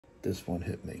This one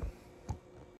hit me.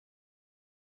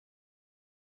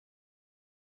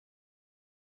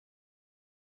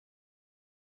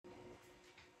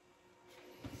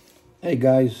 Hey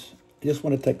guys, I just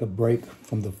want to take a break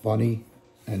from the funny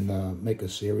and make a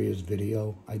serious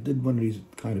video. I did one of these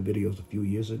kind of videos a few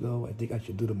years ago. I think I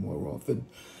should do them more often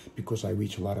because I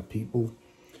reach a lot of people.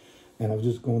 And I was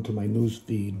just going to my news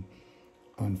feed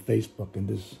on Facebook and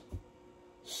this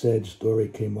sad story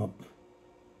came up.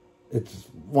 It's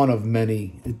one of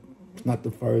many. It's not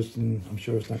the first, and I'm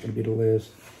sure it's not going to be the last.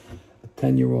 A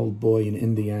 10-year-old boy in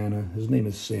Indiana, his name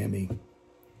is Sammy,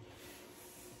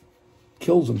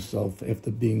 kills himself after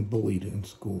being bullied in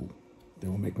school. They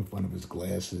were making fun of his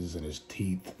glasses and his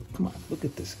teeth. Come on, look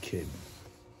at this kid.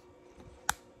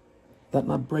 That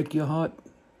not break your heart?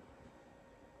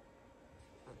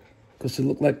 Because he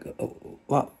looked like a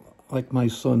lot like my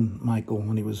son Michael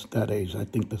when he was that age. I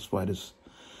think that's why this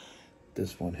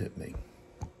one hit me.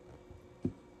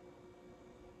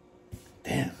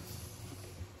 Damn.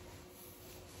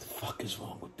 The fuck is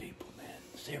wrong with people, man?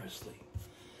 Seriously.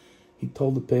 He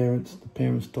told the parents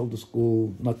told the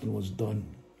school, nothing was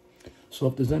done. So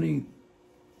if there's any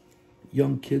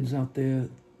young kids out there,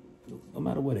 no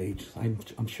matter what age,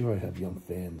 I'm sure I have young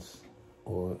fans.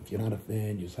 Or if you're not a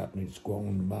fan, you just happen to be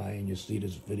scrolling by and you see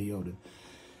this video and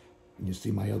you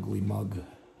see my ugly mug.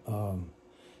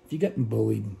 If you're getting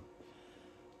bullied,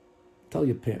 tell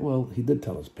your parents. Well, he did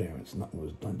tell his parents nothing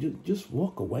was done. Just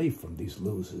walk away from these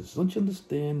losers. Don't you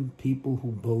understand? People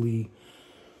who bully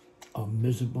are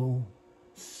miserable,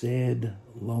 sad,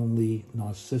 lonely,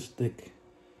 narcissistic,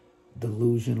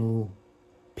 delusional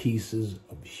pieces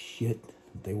of shit.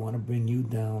 They want to bring you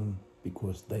down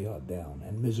because they are down.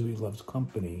 And misery loves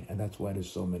company, and that's why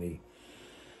there's so many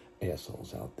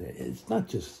assholes out there. It's not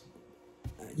just...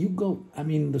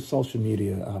 the social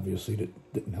media, obviously,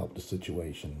 that didn't help the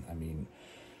situation. I mean,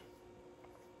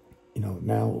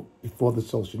 now, before the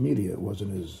social media, it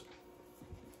wasn't as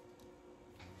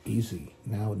easy.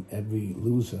 Now every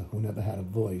loser who never had a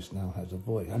voice now has a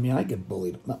voice. I mean, I get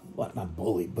bullied. Not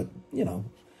bullied, but,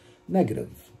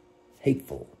 negative,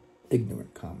 hateful,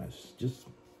 ignorant comments. Just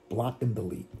block and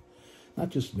delete. Not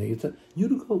just me.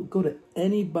 You go to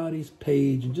anybody's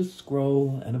page and just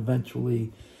scroll, and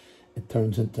eventually it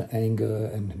turns into anger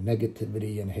and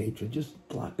negativity and hatred. Just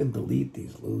block and delete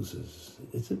these losers.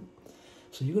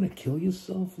 So you're going to kill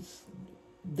yourself?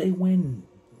 They win.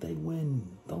 They win.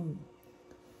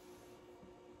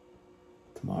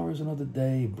 Tomorrow's another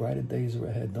day. Brighter days are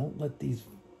ahead. Don't let these...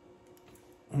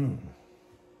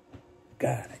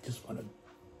 God,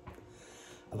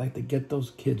 I'd like to get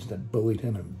those kids that bullied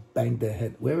him and banged their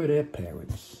head. Where are their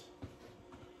parents?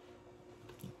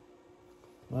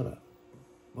 What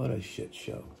a shit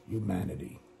show.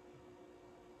 Humanity.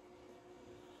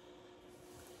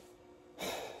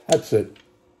 That's it.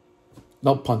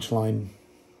 No punchline.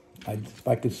 If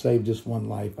I could save just one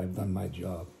life, I've done my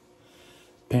job.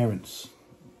 Parents,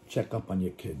 check up on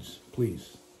your kids,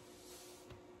 please.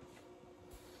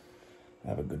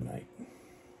 Have a good night.